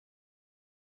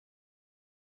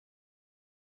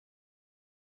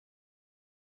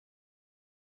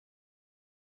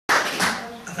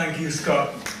Thank you,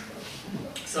 Scott.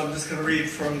 So I'm just going to read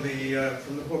from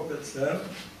the book that's there.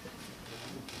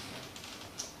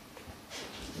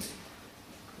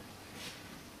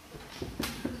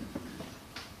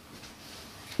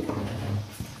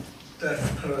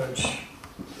 Death Purge.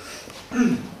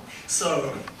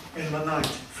 So, in the night,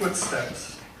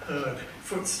 footsteps, heard,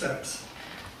 footsteps,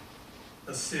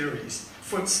 a series,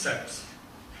 footsteps,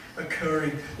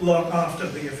 occurring long after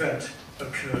the event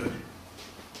occurred.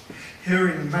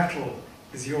 Hearing metal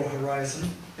is your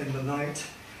horizon in the night,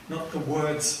 not the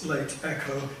words late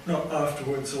echo, not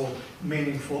afterwards or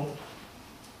meaningful.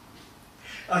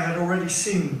 I had already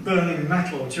seen burning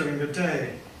metal during the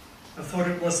day. I thought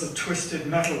it was the twisted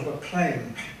metal of a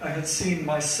plane. I had seen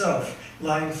myself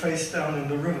lying face down in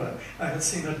the river. I had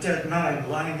seen a dead man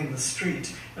lying in the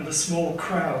street and a small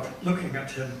crowd looking at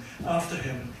him, after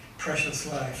him,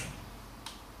 precious life.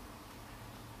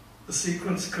 The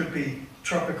sequence could be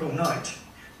tropical night.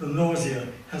 The nausea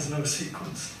has no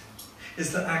sequence.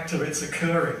 Is the act of its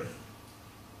occurring.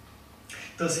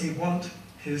 Does he want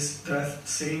his death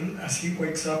seen as he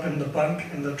wakes up in the bunk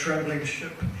in the trembling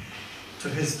ship to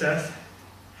his death?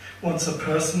 Wants a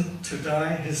person to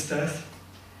die his death?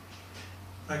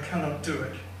 I cannot do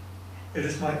it. It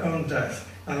is my own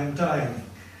death. I am dying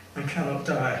and cannot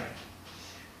die.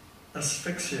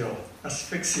 Asphyxial,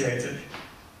 asphyxiated,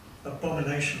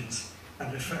 abominations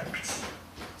and effects.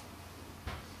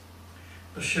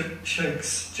 The ship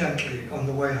shakes gently on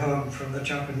the way home from the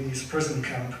Japanese prison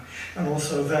camp, and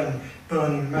also then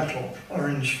burning metal,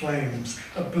 orange flames,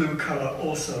 a blue colour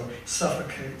also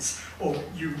suffocates, or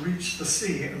you reach the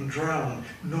sea and drown,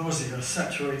 nausea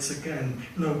saturates again,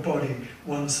 no body,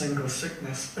 one single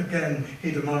sickness, again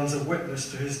he demands a witness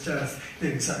to his death,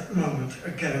 the exact moment,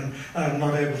 again I am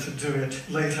not able to do it,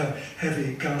 later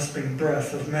heavy gasping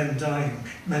breath of men dying,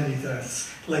 many deaths,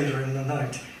 later in the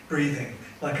night, breathing,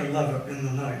 like a lover in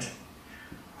the night.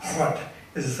 What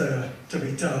is there to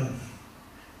be done?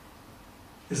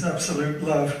 Is absolute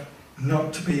love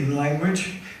not to be in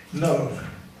language? No.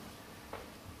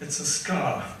 It's a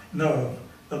scar. No.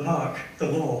 The mark,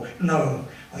 the law. No.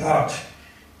 What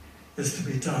is to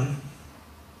be done?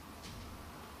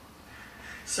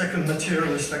 Second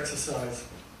materialist exercise.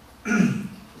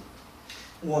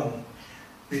 1.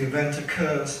 The event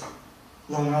occurs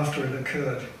long after it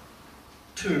occurred.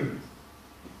 2.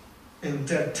 In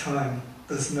dead time,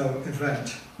 there's no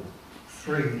event.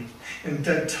 3. In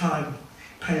dead time,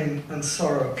 pain and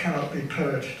sorrow cannot be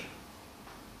purged.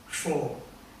 4.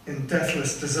 In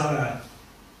deathless desire,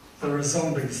 there are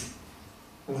zombies,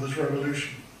 or there's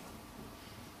revolution.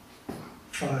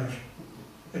 5.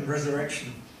 In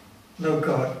resurrection, no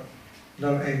God,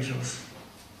 no angels.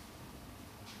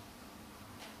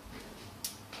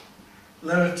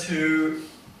 Letter to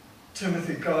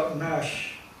Timothy Garton Nash,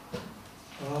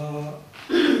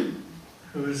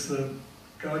 who is the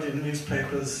Guardian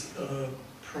newspaper's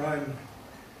prime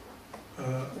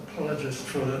apologist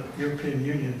for the European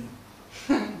Union.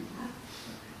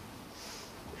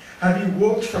 Have you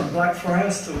walked from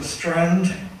Blackfriars to the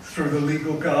Strand through the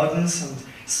legal gardens and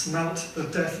smelt the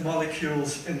death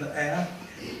molecules in the air?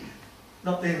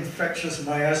 Not the infectious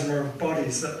miasma of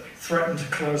bodies that threaten to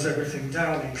close everything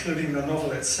down, including the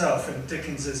novel itself in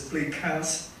Dickens's Bleak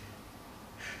House.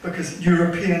 Because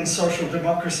European social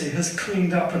democracy has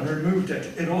cleaned up and removed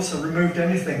it. It also removed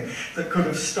anything that could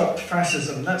have stopped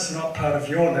fascism. That's not part of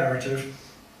your narrative.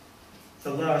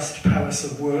 The last palace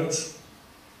of words,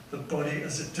 the body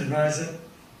as it denies it.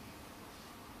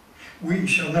 We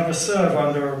shall never serve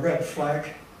under a red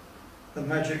flag. The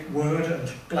magic word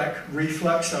and black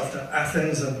reflux after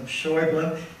Athens and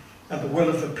Schäuble, and the will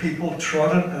of the people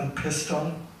trodden and pissed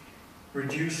on,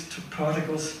 reduced to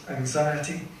particles,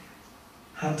 anxiety,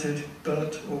 hunted,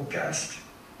 burnt or gassed,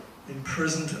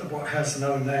 imprisoned at what has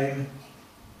no name.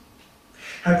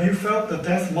 Have you felt the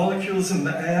death molecules in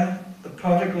the air, the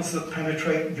particles that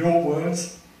penetrate your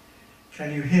words?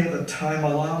 Can you hear the time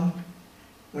alarm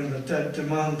when the dead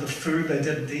demand the food they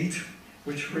didn't eat,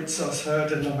 which Ritsos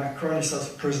heard in the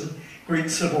Macronissos prison, Greek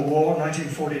Civil War,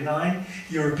 1949,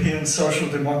 European social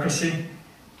democracy?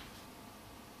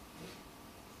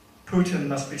 Putin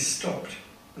must be stopped.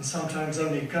 And sometimes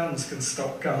only guns can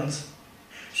stop guns.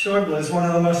 Schäuble is one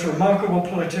of the most remarkable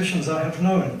politicians I have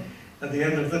known. At the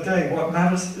end of the day, what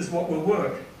matters is what will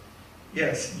work.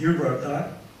 Yes, you wrote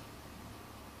that.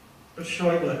 But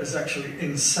Schäuble is actually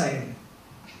insane.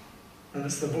 And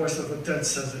it's the voice of the dead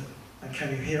says it. And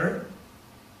can you hear it?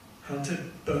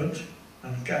 Hunted, burnt,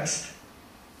 and gassed.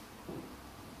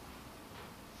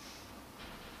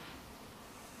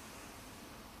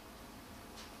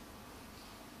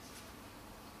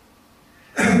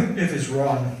 It is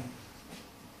wrong.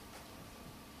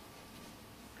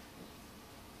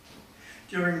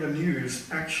 During the news,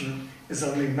 action is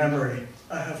only memory.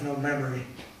 I have no memory.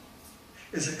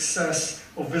 Is excess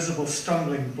or visible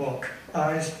stumbling block.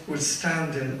 Eyes would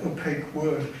stand in opaque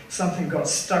word. Something got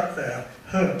stuck there,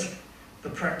 hurt the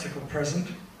practical present.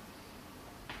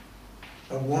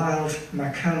 A wild,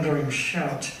 macandering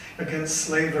shout against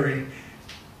slavery,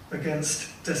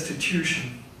 against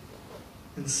destitution.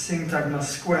 In Singtagma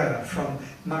Square from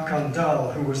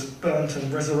Macandal, who was burnt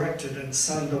and resurrected in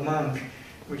Saint-Domingue,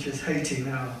 which is Haiti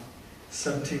now,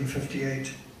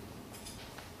 1758.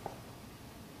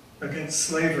 Against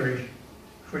slavery,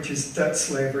 which is debt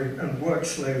slavery and work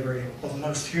slavery of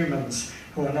most humans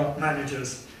who are not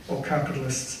managers or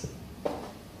capitalists.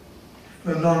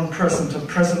 The non-present and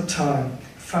present time,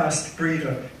 fast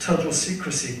breeder, total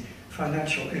secrecy,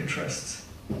 financial interests.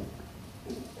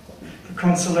 The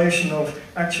consolation of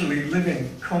actually living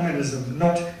communism,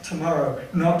 not tomorrow,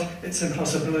 not its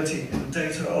impossibility in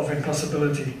data of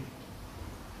impossibility,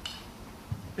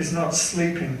 is not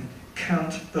sleeping.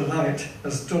 Count the light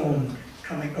as dawn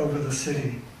coming over the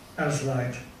city as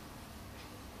light.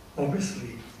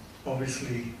 Obviously,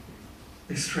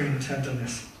 extreme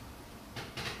tenderness.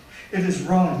 It is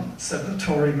wrong, said the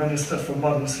Tory Minister for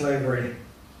Modern Slavery,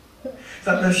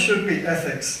 that there should be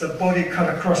ethics. The body cut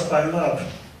across by love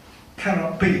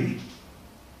cannot be.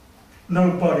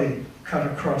 No body cut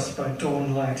across by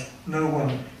dawn light. No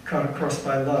one cut across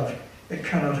by love. It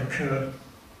cannot occur.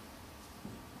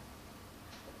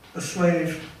 The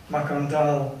slave,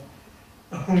 Macandal,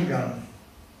 a Hungan,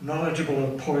 knowledgeable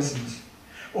of poisons,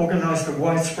 organized a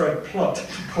widespread plot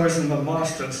to poison the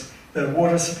masters, their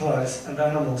water supplies and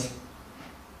animals.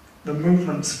 The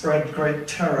movement spread great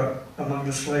terror among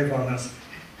the slave owners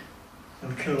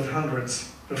and killed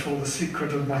hundreds before the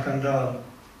secret of Macandal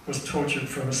was tortured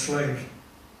from a slave.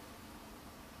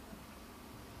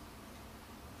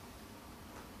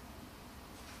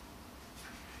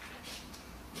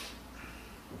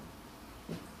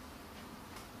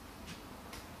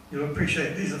 You'll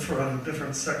appreciate these are from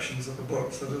different sections of the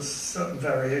book, so there's certain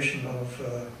variation of,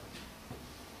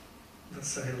 let's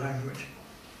say, language.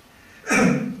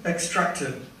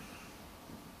 Extracted.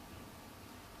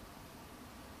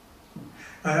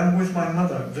 I am with my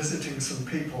mother visiting some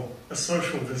people, a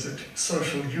social visit,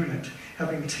 social unit,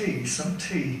 having tea, some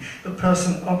tea. The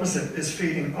person opposite is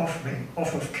feeding off me,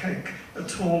 off of cake, a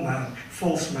tall man,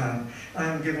 false man. I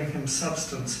am giving him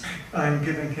substance. I am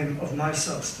giving him of my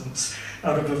substance.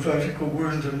 Out of a vertical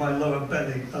wound in my lower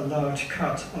belly, a large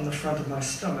cut on the front of my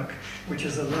stomach, which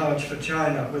is a large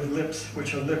vagina with lips,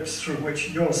 which are lips through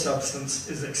which your substance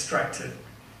is extracted.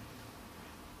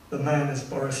 The man is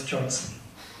Boris Johnson.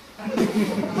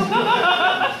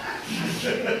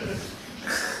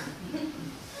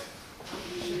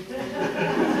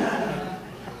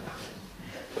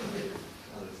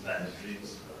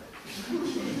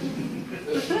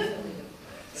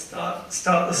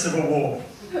 Start the Civil War.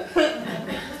 All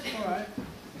right.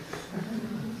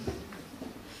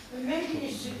 Maybe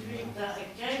you should read that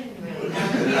again, Will.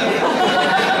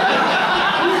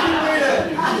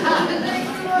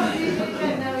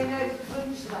 Now we know the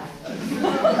punchline.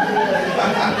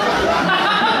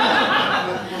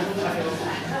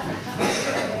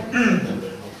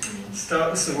 Start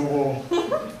the Civil War.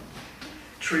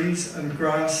 Trees and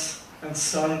grass and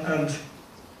sun and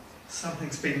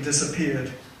something's been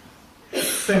disappeared.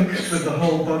 Think with the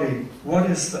whole body. What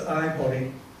is the I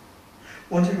body?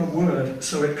 Wanting a word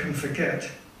so it can forget.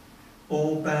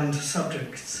 All banned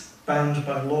subjects, banned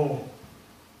by law.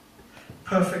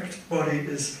 Perfect body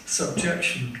is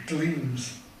subjection,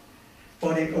 gleams.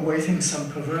 Body awaiting some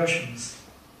perversions.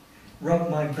 Rub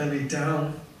my belly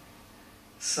down.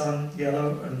 Sun,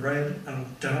 yellow and red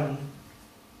and down.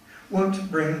 Won't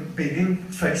bring being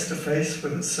face to face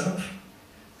with itself.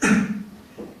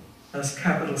 As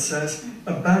Capital says,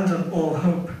 abandon all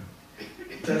hope.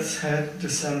 Death's head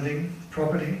descending,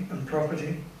 property and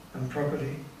property and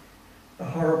property. A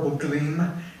horrible gleam,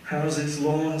 houses,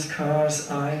 lawns, cars,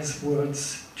 eyes,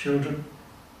 words, children.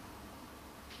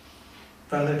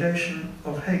 Validation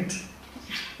of hate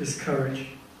is courage.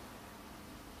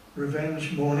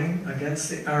 Revenge mourning against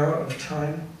the arrow of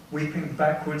time, weeping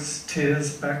backwards,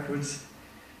 tears backwards.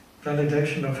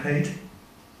 Validation of hate.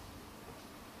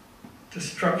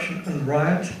 Destruction and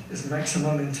riot is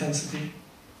maximum intensity.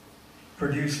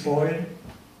 Produce void.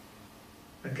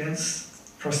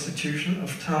 Against prostitution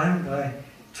of time by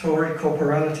Tory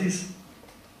corporalities,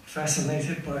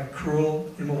 fascinated by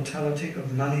cruel immortality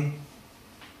of money,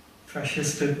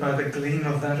 fascisted by the gleam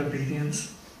of that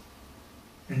obedience.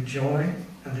 Enjoy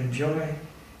and enjoy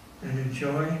and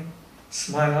enjoy.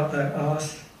 Smile up that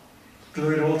arse.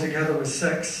 Glue it all together with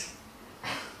sex.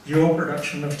 Your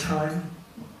production of time.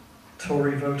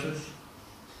 Tory voters?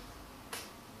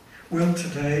 Will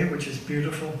today, which is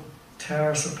beautiful, tear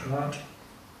us apart,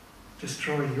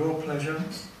 destroy your pleasure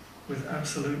with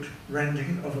absolute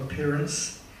rending of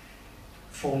appearance,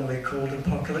 formerly called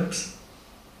apocalypse?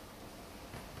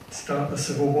 Start the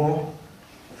Civil War?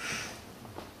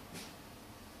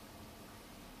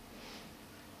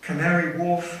 Canary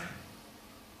Wharf,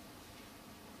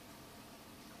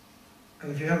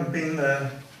 and if you haven't been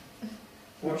there,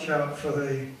 watch out for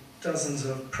the dozens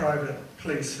of private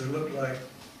police who look like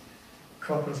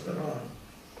coppers but aren't.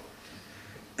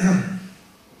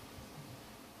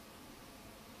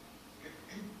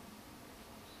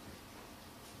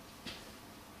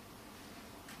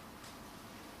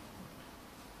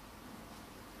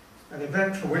 An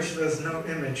event for which there's no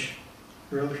image,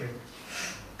 really.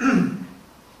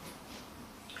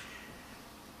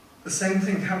 The same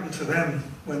thing happened to them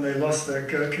when they lost their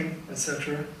gherkin,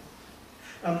 etc.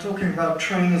 I'm talking about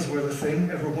trainers were the thing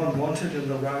everyone wanted in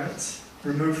the riots.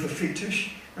 Remove the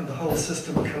fetish and the whole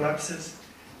system collapses.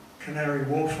 Canary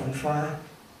Wharf on fire.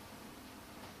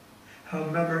 How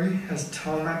memory has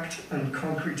tarmacked and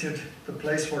concreted the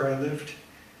place where I lived,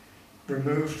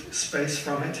 removed space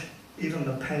from it, even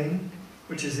the pain,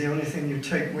 which is the only thing you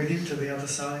take with you to the other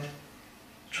side.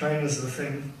 Trainers the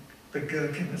thing, the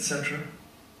gherkin, etc.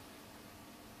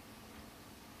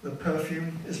 The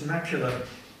perfume is macular,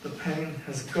 the pain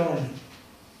has gone.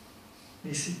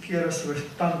 Ni siquiera su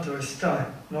espanto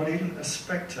está, not even a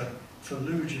spectre,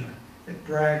 Fallujah. It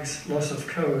brags loss of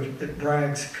code, it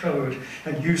brags code,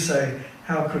 and you say,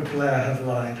 how could Blair have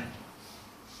lied?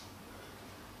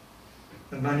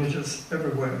 The manager's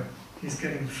everywhere, he's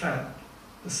getting fat.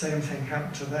 The same thing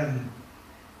happened to them.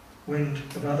 Wind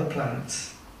of other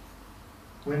planets,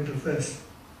 wind of this.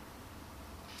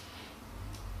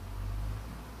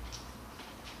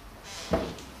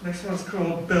 Next one's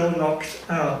called Bill Knocked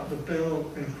Out. The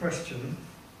Bill in question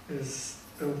is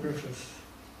Bill Griffiths.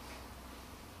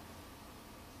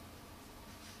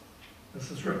 This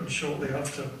was written shortly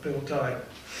after Bill died.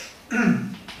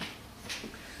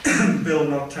 Bill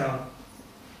knocked out.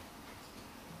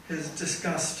 His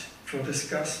disgust for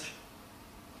disgust,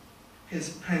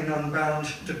 his pain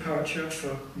unbound departure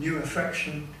for new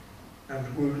affection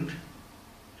and wound,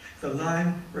 the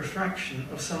line refraction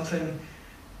of something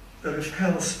that if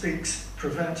hell speaks,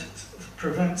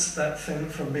 prevents that thing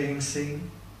from being seen.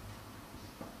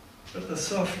 But the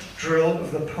soft drill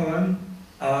of the poem,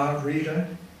 ah, reader,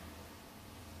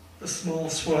 the small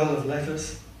swirl of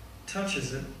letters,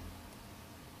 touches it.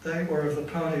 They were of the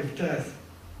party of death,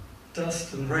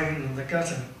 dust and rain in the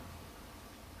gutter.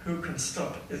 Who can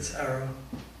stop its arrow?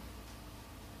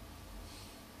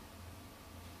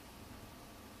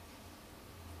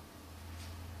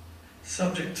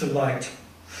 Subject to light.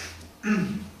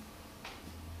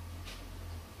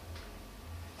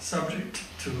 Subject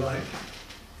to light,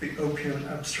 the opium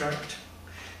abstract,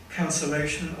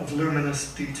 cancellation of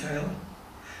luminous detail,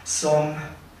 song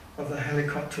of the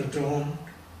helicopter dawn,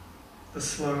 the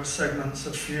slow segments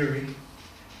of fury,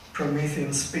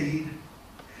 Promethean speed,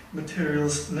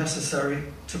 materials necessary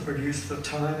to produce the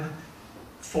time,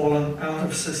 fallen out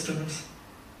of systems,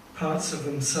 parts of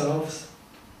themselves,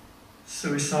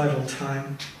 suicidal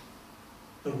time,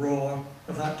 the roar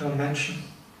of that dimension.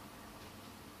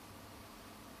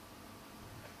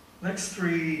 Next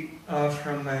three are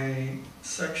from a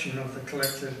section of the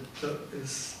collected that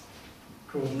is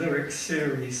called Lyric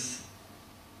Series.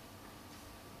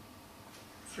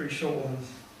 Three short ones.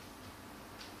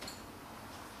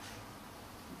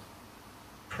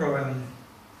 Proem.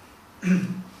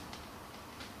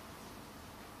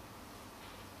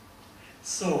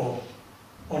 Saw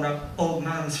on an old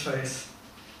man's face,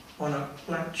 on a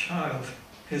black child,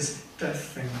 his death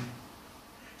thing.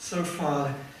 So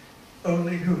far,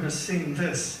 only who has seen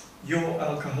this, your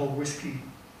alcohol whiskey,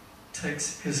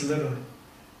 takes his liver,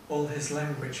 all his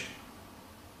language.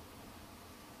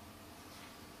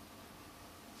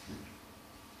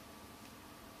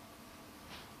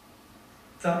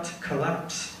 That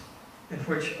collapse, in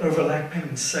which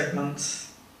overlapping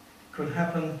segments could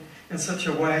happen in such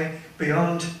a way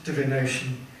beyond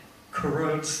divination,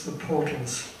 corrodes the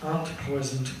portals, aren't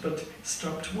poisoned, but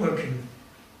stopped working.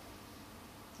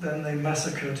 Then they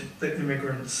massacred the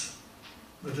immigrants.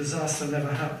 The disaster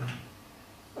never happened.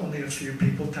 Only a few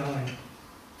people died.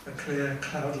 A clear,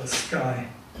 cloudless sky.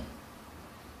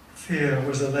 Fear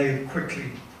was allayed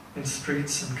quickly in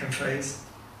streets and cafes.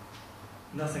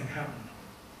 Nothing happened.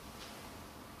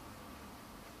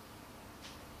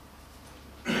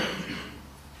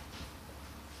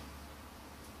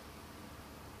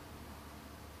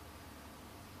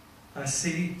 I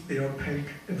see the opaque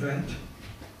event,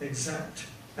 exact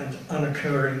and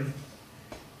unoccurring,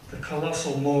 the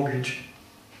colossal mortgage,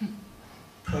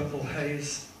 purple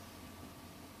haze.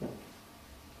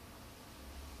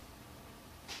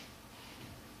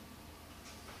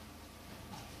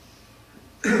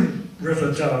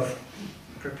 River dove,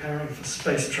 preparing for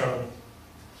space travel.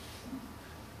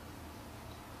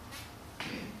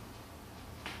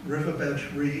 Riverbed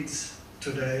reeds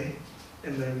today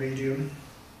in their medium,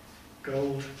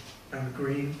 gold and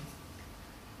green.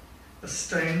 A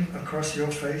stain across your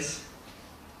face,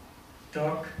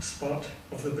 dark spot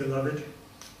of the beloved,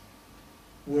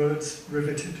 words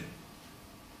riveted,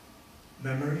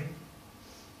 memory.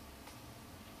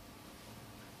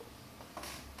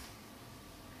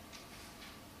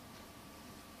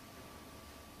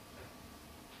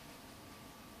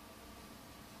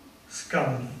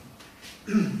 Scum.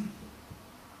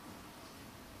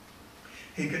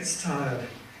 He gets tired,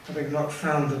 having not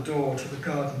found the door to the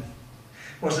garden.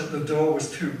 Was it the door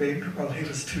was too big while he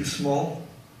was too small?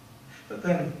 But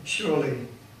then, surely,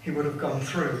 he would have gone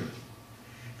through.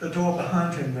 The door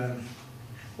behind him then.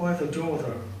 Why the door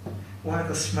though? Why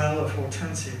the smell of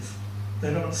hortensias?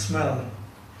 They don't smell.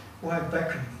 Why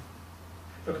beckon?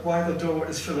 But why the door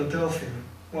is Philadelphia?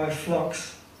 Why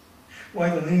flocks? Why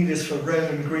the need is for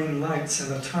red and green lights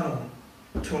in a tunnel?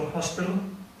 To a hospital?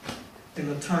 In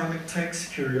the time it takes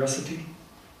curiosity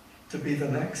to be the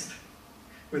next?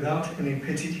 Without any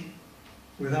pity,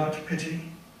 without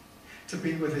pity, to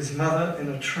be with his mother in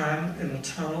a tram, in a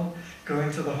tunnel,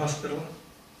 going to the hospital,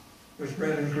 with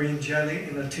red and green jelly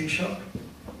in a tea shop,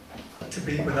 to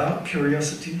be without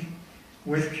curiosity,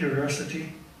 with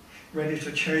curiosity, ready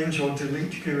to change or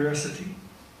delete curiosity,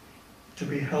 to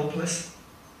be helpless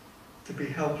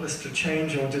to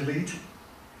change or delete,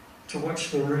 to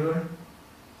watch the river,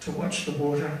 to watch the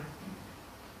water,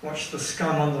 watch the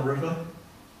scum on the river,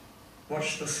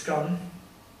 watch the scum.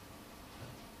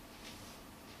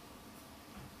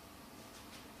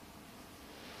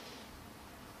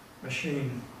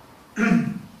 Machine.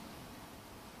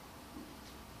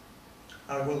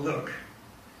 I will look.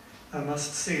 I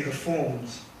must see the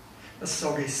forms, a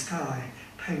soggy sky,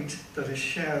 paint that is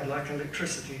shared like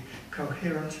electricity,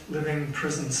 coherent living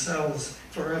prison cells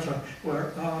forever,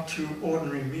 where our too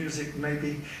ordinary music may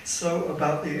be so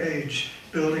about the age,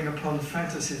 building upon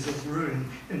fantasies of ruin,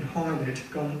 in hominid,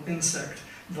 gone insect,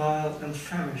 vile and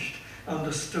famished,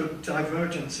 understood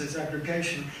divergences,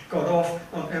 aggregation, got off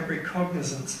on every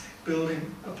cognizance,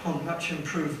 building upon much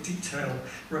improved detail.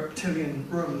 Reptilian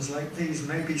rooms like these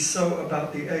may be so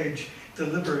about the age,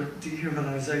 deliberate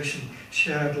dehumanization,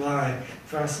 shared lie,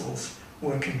 vassals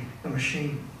working a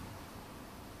machine.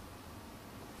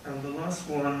 And the last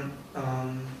one,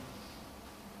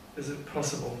 is it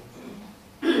possible?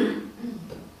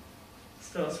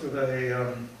 Starts with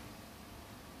a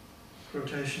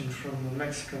quotation from the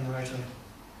Mexican writer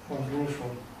Juan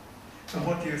Rulfo. And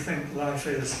what do you think life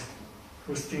is,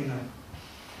 Justina,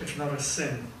 if not a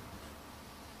sin?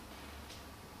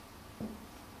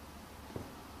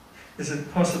 Is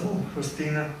it possible,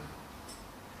 Justina,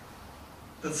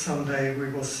 that someday we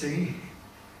will see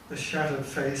the shattered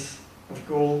face of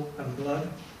gall and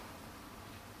blood,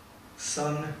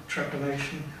 sun,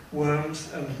 trepanation,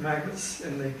 worms and maggots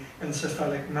in the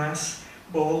encephalic mass,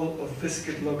 ball of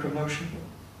viscid locomotion,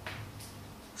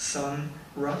 sun,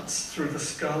 ruts through the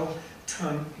skull,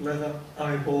 tongue, leather,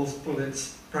 eyeballs,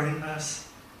 bullets, brain mass,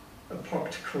 a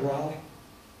pocked corral?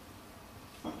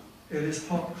 It is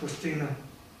hot, Justina,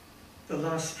 the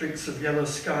last streaks of yellow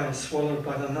sky swallowed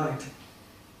by the night,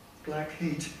 black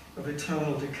heat of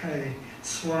eternal decay,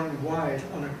 swung wide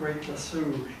on a great lasso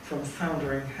from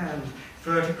foundering hand,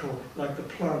 vertical like the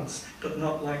plants, but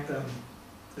not like them.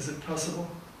 Is it possible?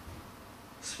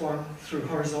 Swung through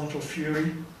horizontal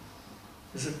fury?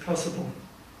 Is it possible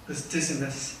this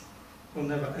dizziness will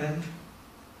never end?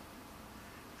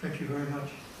 Thank you very much.